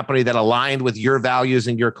company that aligned with your values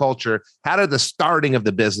and your culture. How did the starting of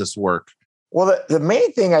the business work? Well, the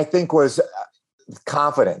main thing I think was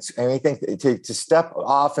confidence. And I think to step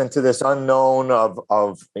off into this unknown of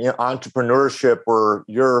entrepreneurship where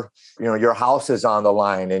your house is on the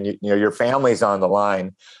line and your family's on the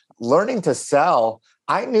line, learning to sell.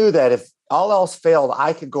 I knew that if all else failed,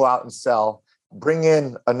 I could go out and sell, bring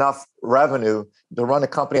in enough revenue to run a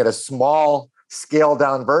company at a small scale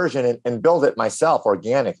down version and build it myself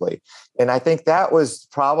organically. And I think that was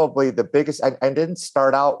probably the biggest. I didn't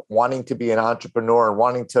start out wanting to be an entrepreneur and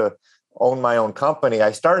wanting to own my own company.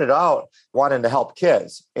 I started out wanting to help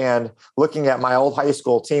kids and looking at my old high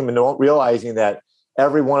school team and realizing that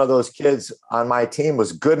every one of those kids on my team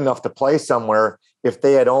was good enough to play somewhere if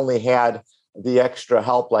they had only had the extra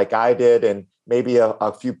help like I did, and maybe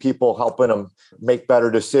a few people helping them make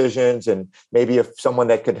better decisions, and maybe if someone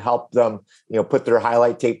that could help them, put their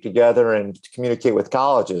highlight tape together and communicate with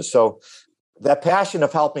colleges. So that passion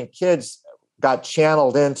of helping kids got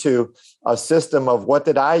channeled into a system of what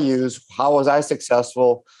did I use? How was I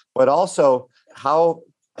successful? But also how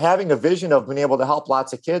having a vision of being able to help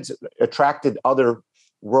lots of kids attracted other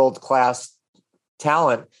world-class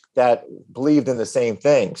talent that believed in the same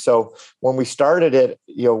thing. So when we started it,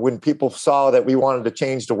 when people saw that we wanted to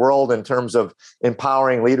change the world in terms of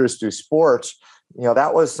empowering leaders through sports,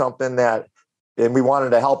 that was something that, and we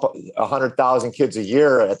wanted to help 100,000 kids a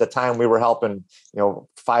year. At the time, we were helping,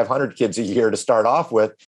 500 kids a year to start off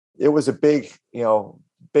with. It was a big,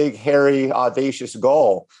 hairy, audacious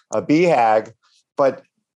goal, a BHAG. But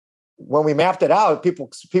when we mapped it out,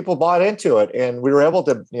 people bought into it, and we were able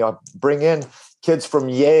to, bring in kids from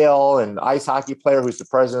Yale, and ice hockey player who's the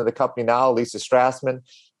president of the company now, Lisa Strassman,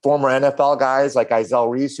 former NFL guys like Izell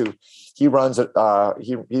Reese, who he runs.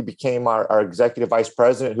 He became our executive vice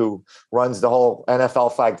president, who runs the whole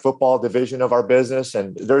NFL flag football division of our business.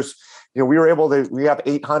 And there's, we have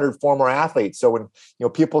 800 former athletes. So when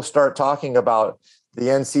people start talking about the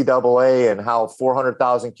NCAA and how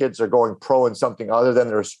 400,000 kids are going pro in something other than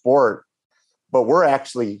their sport, but we're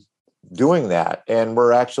actually doing that, and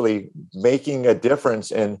we're actually making a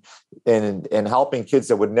difference in helping kids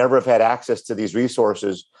that would never have had access to these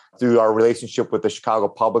resources through our relationship with the Chicago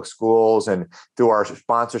Public Schools and through our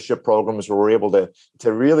sponsorship programs, where we're able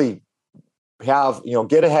to really have,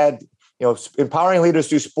 get ahead, empowering leaders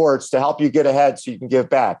through sports to help you get ahead so you can give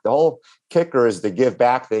back. The whole kicker is the give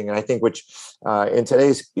back thing. And I think which in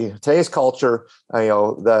today's culture,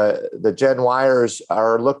 the Gen Yers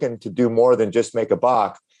are looking to do more than just make a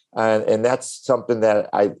buck. And that's something that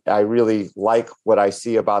I really like what I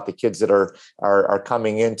see about the kids that are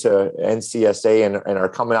coming into NCSA and are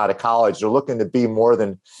coming out of college. They're looking to be more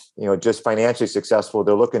than, just financially successful.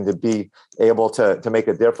 They're looking to be able to make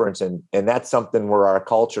a difference. And that's something where our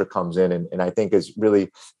culture comes in and I think has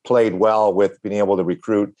really played well with being able to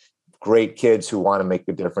recruit great kids who want to make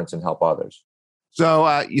a difference and help others.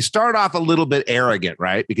 So you start off a little bit arrogant,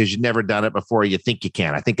 right? Because you've never done it before. You think you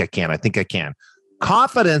can. I think I can. I think I can.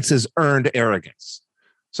 Confidence is earned arrogance.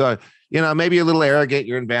 So maybe a little arrogant.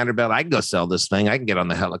 You're in Vanderbilt. I can go sell this thing. I can get on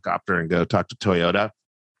the helicopter and go talk to Toyota.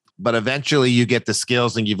 But eventually you get the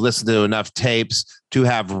skills and you've listened to enough tapes to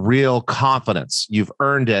have real confidence. You've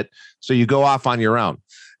earned it. So you go off on your own.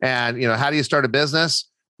 And, how do you start a business?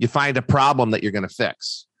 You find a problem that you're going to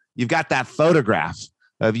fix. You've got that photograph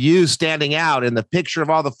of you standing out in the picture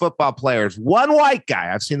of all the football players. One white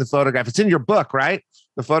guy. I've seen the photograph. It's in your book, right?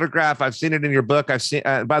 The photograph. I've seen it in your book. I've seen,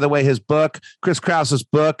 by the way, his book, Chris Krause's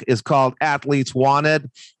book is called Athletes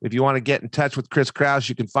Wanted. If you want to get in touch with Chris Krause,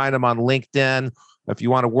 you can find him on LinkedIn. If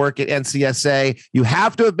you want to work at NCSA, you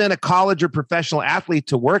have to have been a college or professional athlete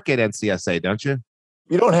to work at NCSA, don't you?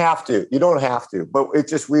 You don't have to. But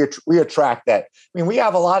it's just we attract that. I mean, we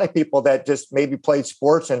have a lot of people that just maybe played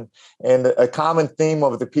sports, and a common theme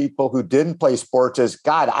of the people who didn't play sports is,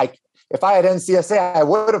 God, if I had NCSA, I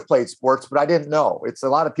would have played sports, but I didn't know. It's a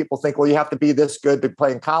lot of people think, well, you have to be this good to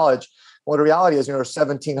play in college. Well, the reality is, there's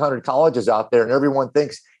 1,700 colleges out there, and everyone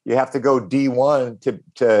thinks you have to go D1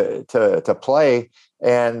 to play.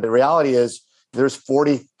 And the reality is, there's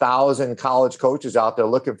 40,000 college coaches out there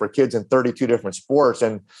looking for kids in 32 different sports.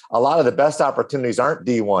 And a lot of the best opportunities aren't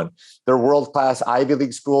D1. They're world-class Ivy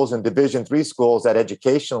League schools and Division III schools that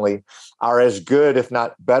educationally are as good, if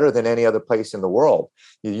not better, than any other place in the world.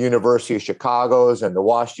 The University of Chicago's and the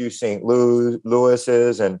WashU St.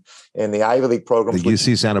 Louis's and the Ivy League programs. The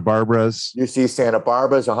UC Santa Barbara's. UC Santa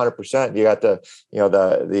Barbara's 100%. You got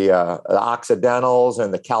the Occidentals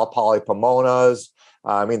and the Cal Poly Pomona's.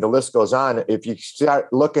 The list goes on. If you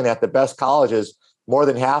start looking at the best colleges, more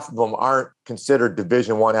than half of them aren't considered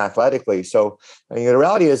Division I athletically. So the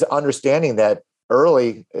reality is understanding that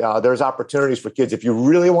early, there's opportunities for kids. If you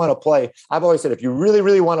really want to play, I've always said, if you really,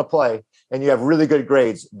 really want to play and you have really good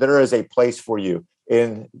grades, there is a place for you.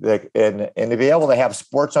 And to be able to have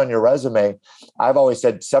sports on your resume, I've always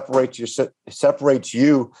said separates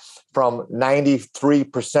you from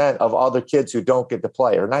 93% of other kids who don't get to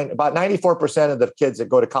play, or about 94% of the kids that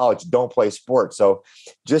go to college don't play sports. So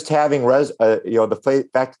just having the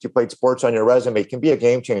fact that you played sports on your resume can be a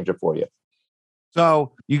game changer for you.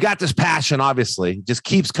 So you got this passion, obviously, just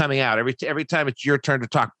keeps coming out every time it's your turn to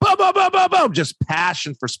talk. Boom, boom, boom, boom, boom. Just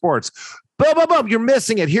passion for sports. Boom, boom, boom. You're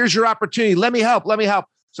missing it. Here's your opportunity. Let me help.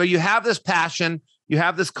 So you have this passion. You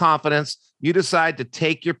have this confidence. You decide to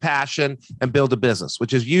take your passion and build a business,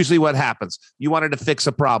 which is usually what happens. You wanted to fix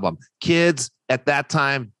a problem. Kids at that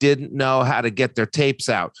time didn't know how to get their tapes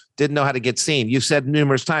out, didn't know how to get seen. You said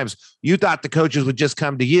numerous times, you thought the coaches would just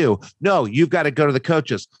come to you. No, you've got to go to the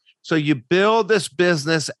coaches. So you build this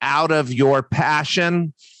business out of your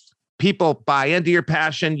passion. People buy into your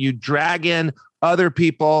passion. You drag in other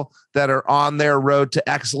people that are on their road to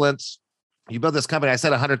excellence. You build this company. I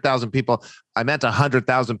said 100,000 people. I meant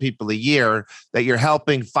 100,000 people a year that you're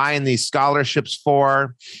helping find these scholarships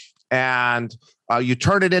for. And you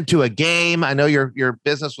turn it into a game. I know your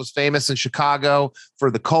business was famous in Chicago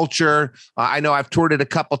for the culture. I know I've toured it a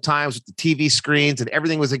couple times with the TV screens, and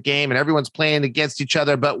everything was a game, and everyone's playing against each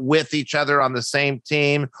other, but with each other on the same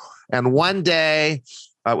team. And one day,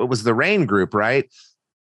 it was the Rain Group, right?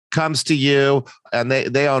 Comes to you, and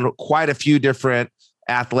they own quite a few different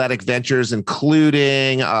athletic ventures,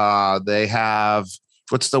 including they have,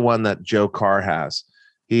 what's the one that Joe Carr has?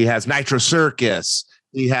 He has Nitro Circus.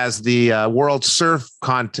 He has the World Surf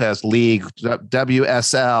Contest League,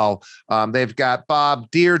 WSL. They've got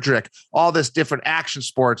Bob Deirdrick, all this different action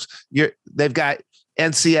sports. They've got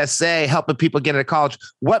NCSA helping people get into college.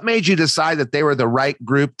 What made you decide that they were the right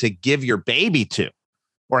group to give your baby to,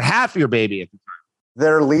 or half your baby?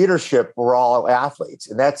 Their leadership were all athletes,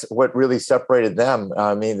 and that's what really separated them.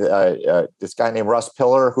 I mean, this guy named Russ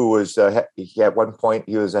Pillar, who was at one point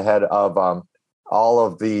he was ahead of all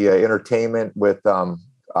of the entertainment with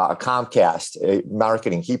Comcast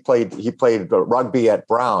marketing. He played rugby at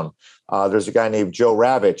Brown. There's a guy named Joe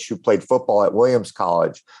Ravitch who played football at Williams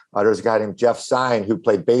College. There's a guy named Jeff Sine who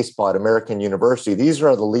played baseball at American University. These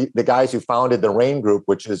are the guys who founded the Rain Group,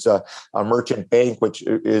 which is a merchant bank, which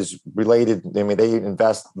is related. I mean, they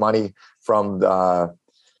invest money from the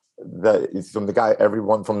guy,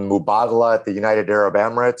 everyone from Mubadala at the United Arab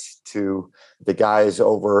Emirates to the guys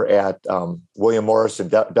over at William Morris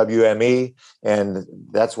and WME. And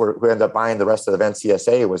that's where we ended up buying the rest of the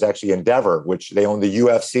NCSA. It was actually Endeavor, which they own the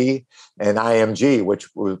UFC, and IMG, which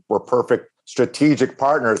were perfect strategic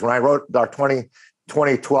partners. When I wrote our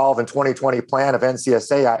 2012 and 2020 plan of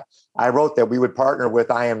NCSA, I wrote that we would partner with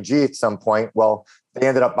IMG at some point. Well, they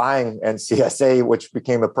ended up buying NCSA, which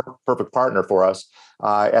became a perfect partner for us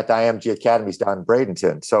at the IMG Academies down in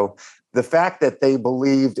Bradenton. So the fact that they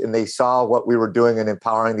believed and they saw what we were doing in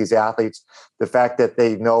empowering these athletes, the fact that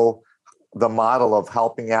they know the model of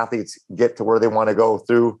helping athletes get to where they want to go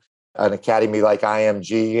through an academy like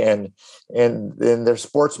IMG, and they're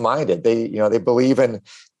sports minded. They believe in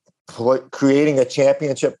creating a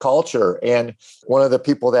championship culture. And one of the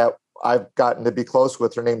people that I've gotten to be close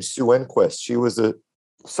with, her name's Sue Enquist. She was the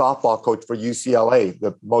softball coach for UCLA,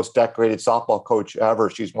 the most decorated softball coach ever.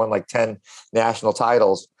 She's won like 10 national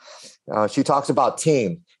titles. She talks about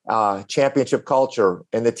team, championship culture,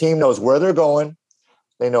 and the team knows where they're going.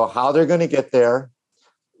 They know how they're going to get there.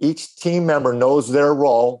 Each team member knows their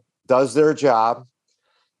role, does their job.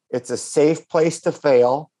 It's a safe place to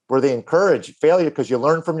fail, where they encourage failure because you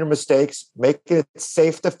learn from your mistakes, make it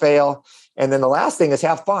safe to fail. And then the last thing is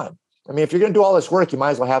have fun. I mean, if you're going to do all this work, you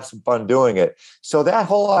might as well have some fun doing it. So that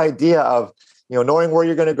whole idea of, knowing where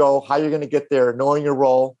you're going to go, how you're going to get there, knowing your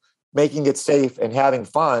role, making it safe and having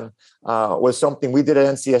fun was something we did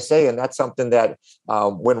at NCSA. And that's something that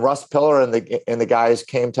when Russ Pillar and the guys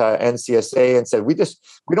came to NCSA and said, we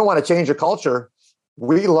don't want to change your culture.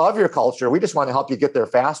 We love your culture. We just want to help you get there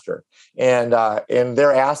faster. And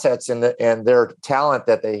their assets and their talent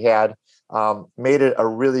that they had made it a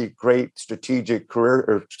really great strategic career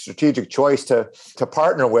or strategic choice to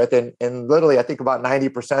partner with. And literally, I think about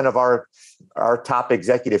 90% of our top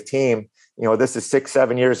executive team, this is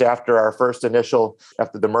 6-7 years after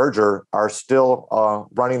after the merger, are still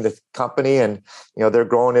running the company, and they've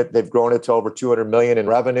grown it to over 200 million in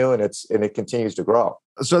revenue, and it continues to grow.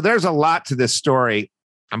 So there's a lot to this story.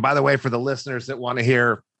 And by the way, for the listeners that want to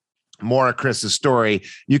hear more of Chris's story,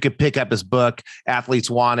 you could pick up his book, Athletes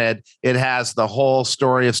Wanted. It has the whole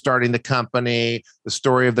story of starting the company, the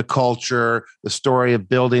story of the culture, the story of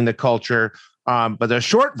building the culture. But the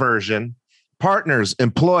short version, partners,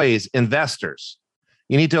 employees, investors,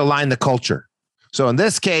 you need to align the culture. So in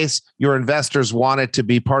this case, your investors wanted to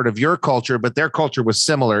be part of your culture, but their culture was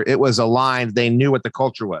similar. It was aligned. They knew what the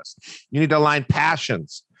culture was. You need to align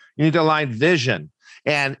passions. You need to align vision.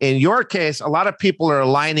 And in your case, a lot of people are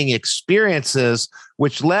aligning experiences,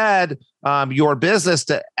 which led your business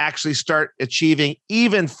to actually start achieving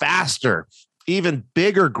even faster, even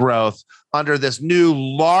bigger growth under this new,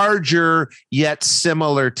 larger, yet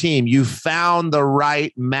similar team. You found the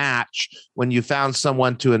right match when you found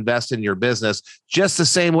someone to invest in your business, just the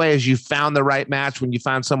same way as you found the right match when you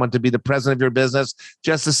found someone to be the president of your business,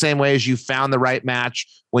 just the same way as you found the right match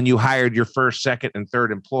when you hired your first, second, and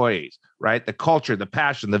third employees, right? The culture, the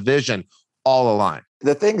passion, the vision, all aligned.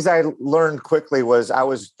 The things I learned quickly was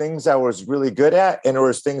things I was really good at, and there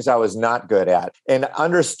was things I was not good at. And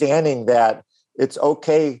understanding that it's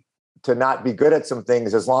okay to not be good at some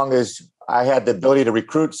things as long as I had the ability to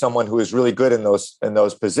recruit someone who is really good in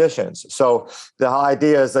those positions. So the whole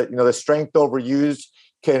idea is that the strength overused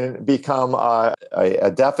can become a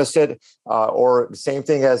deficit, or the same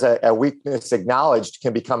thing as a weakness acknowledged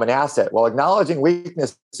can become an asset. Well, acknowledging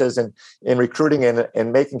weaknesses in recruiting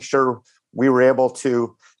and making sure we were able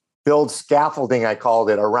to build scaffolding, I called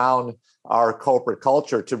it, around our corporate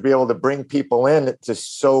culture to be able to bring people in to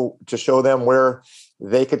show them where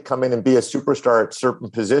they could come in and be a superstar at certain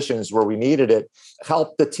positions where we needed it,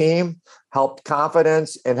 helped the team, helped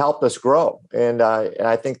confidence, and helped us grow. And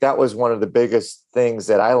I think that was one of the biggest things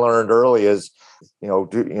that I learned early is,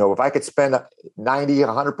 if I could spend 90,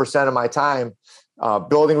 100% of my time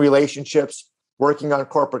building relationships, working on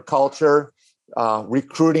corporate culture,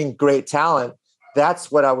 recruiting great talent,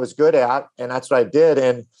 that's what I was good at. And that's what I did.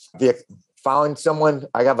 And found someone.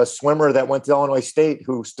 I have a swimmer that went to Illinois State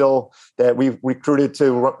that we recruited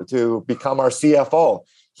to become our CFO.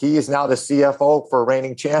 He is now the CFO for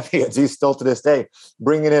reigning champions. He's still to this day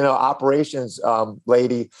bringing in an operations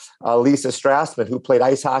lady, Lisa Strassman, who played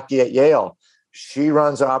ice hockey at Yale. She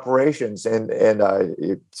runs operations, and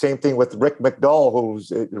same thing with Rick McDowell,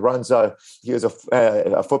 he was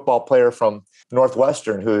a football player from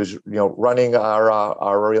Northwestern, who's running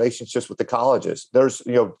our relationships with the colleges. There's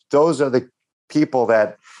those are the people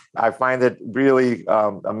that I find it really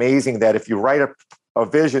amazing that if you write a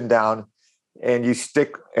vision down and you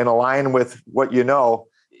stick and align with what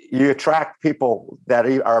you attract people that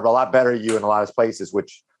are a lot better than you in a lot of places,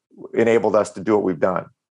 which enabled us to do what we've done.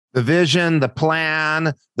 The vision, the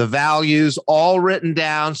plan, the values, all written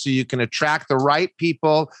down so you can attract the right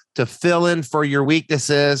people to fill in for your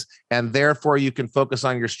weaknesses, and therefore you can focus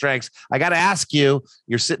on your strengths. I got to ask you,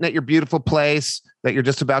 you're sitting at your beautiful place that you're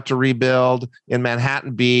just about to rebuild in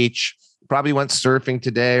Manhattan Beach. Probably went surfing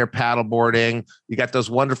today or paddleboarding. You got those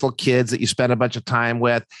wonderful kids that you spend a bunch of time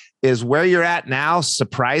with. Is where you're at now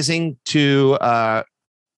surprising to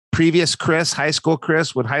previous Chris, high school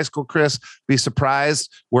Chris? Would high school Chris be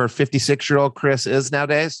surprised where 56-year-old Chris is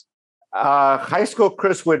nowadays? High school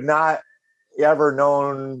Chris would not ever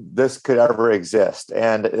known this could ever exist.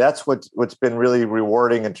 And that's what's been really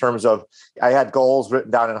rewarding in terms of, I had goals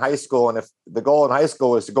written down in high school. And if the goal in high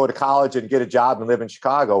school was to go to college and get a job and live in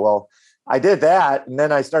Chicago, well, I did that. And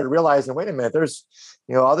then I started realizing, wait a minute, there's,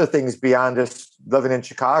 other things beyond just living in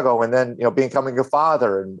Chicago, and then, becoming a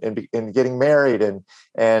father and getting married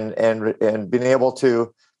and being able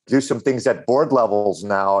to do some things at board levels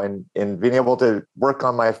now, and being able to work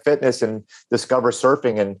on my fitness and discover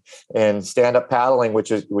surfing and stand up paddling,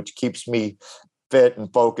 which keeps me fit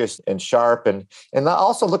and focused and sharp, and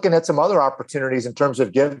also looking at some other opportunities in terms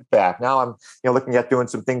of give back. Now I'm looking at doing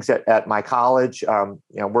some things at my college,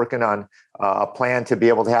 working on a plan to be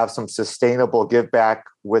able to have some sustainable give back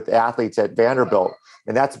with athletes at Vanderbilt,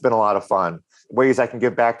 and that's been a lot of fun. Ways I can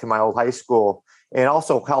give back to my old high school, and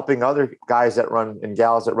also helping other guys that run and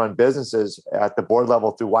gals that run businesses at the board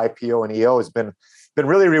level through YPO and EO has been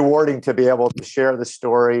really rewarding to be able to share the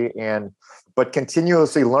story but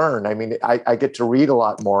continuously learn. I mean, I get to read a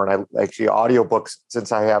lot more, and I actually audiobooks,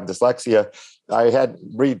 since I have dyslexia. I had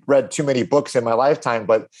read too many books in my lifetime,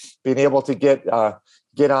 but being able to get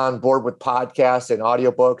on board with podcasts and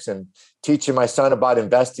audiobooks and teaching my son about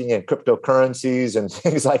investing in cryptocurrencies and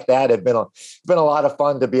things like that have been a lot of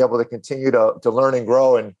fun to be able to continue to learn and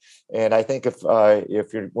grow. And I think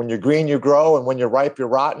when you're green, you grow, and when you're ripe, you're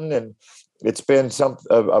rotten. And it's been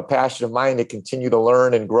a passion of mine to continue to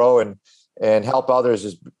learn and grow and help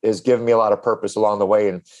others is giving me a lot of purpose along the way,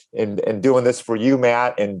 and doing this for you,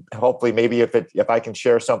 Matt. And hopefully maybe if I can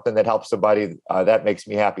share something that helps somebody, that makes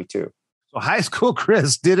me happy too. So high school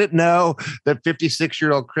Chris didn't know that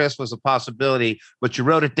 56-year-old Chris was a possibility, but you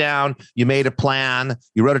wrote it down, you made a plan,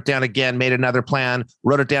 you wrote it down again, made another plan,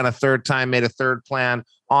 wrote it down a third time, made a third plan,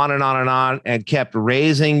 on and on and on, and kept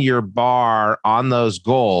raising your bar on those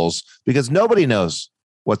goals, because nobody knows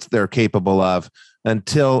what they're capable of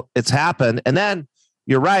until it's happened. And then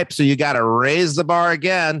you're ripe, so you got to raise the bar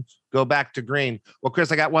again, go back to green. Well, Chris,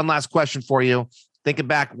 I got one last question for you. Thinking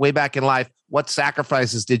back, way back in life, what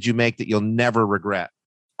sacrifices did you make that you'll never regret?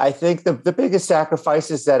 I think the biggest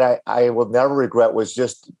sacrifices that I will never regret was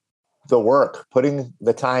just the work, putting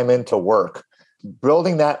the time into work,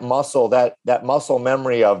 building that muscle, that muscle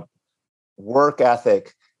memory of work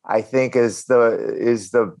ethic. I think is the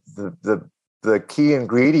key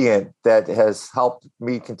ingredient that has helped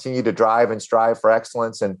me continue to drive and strive for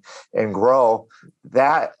excellence and grow.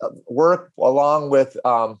 That work, along with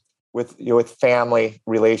family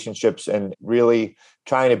relationships, and really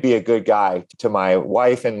trying to be a good guy to my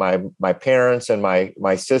wife and my parents and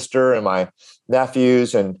my sister and my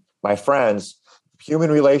nephews and my friends.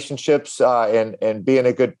 Human relationships, and being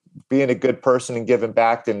a good person and giving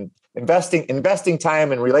back, and investing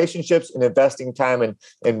time in relationships and investing time and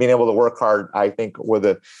being able to work hard, I think were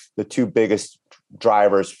the two biggest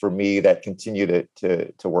drivers for me that continue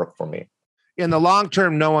to work for me. In the long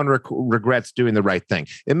term, no one regrets doing the right thing.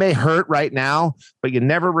 It may hurt right now, but you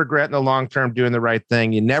never regret in the long term doing the right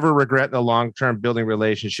thing. You never regret in the long term building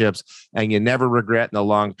relationships, and you never regret in the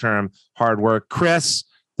long term hard work. Chris,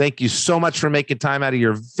 thank you so much for making time out of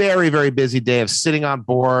your very, very busy day of sitting on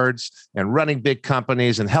boards and running big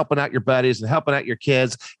companies and helping out your buddies and helping out your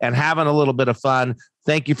kids and having a little bit of fun.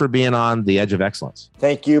 Thank you for being on The Edge of Excellence.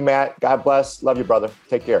 Thank you, Matt. God bless. Love you, brother.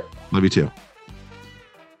 Take care. Love you too.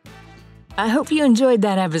 I hope you enjoyed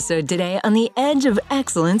that episode today on the Edge of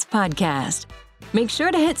Excellence podcast. Make sure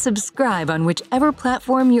to hit subscribe on whichever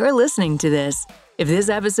platform you're listening to this. If this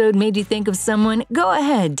episode made you think of someone, go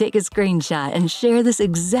ahead, take a screenshot and share this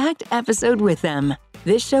exact episode with them.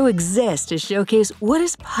 This show exists to showcase what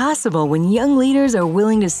is possible when young leaders are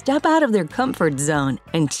willing to step out of their comfort zone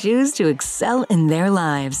and choose to excel in their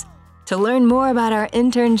lives. To learn more about our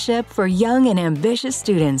internship for young and ambitious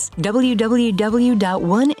students,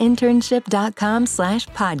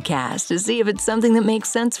 www.oneinternship.com/podcast to see if it's something that makes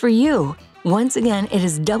sense for you. Once again, it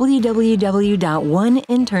is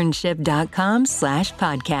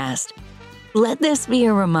www.oneinternship.com/podcast. Let this be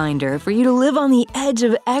a reminder for you to live on the edge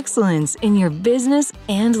of excellence in your business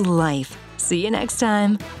and life. See you next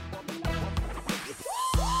time.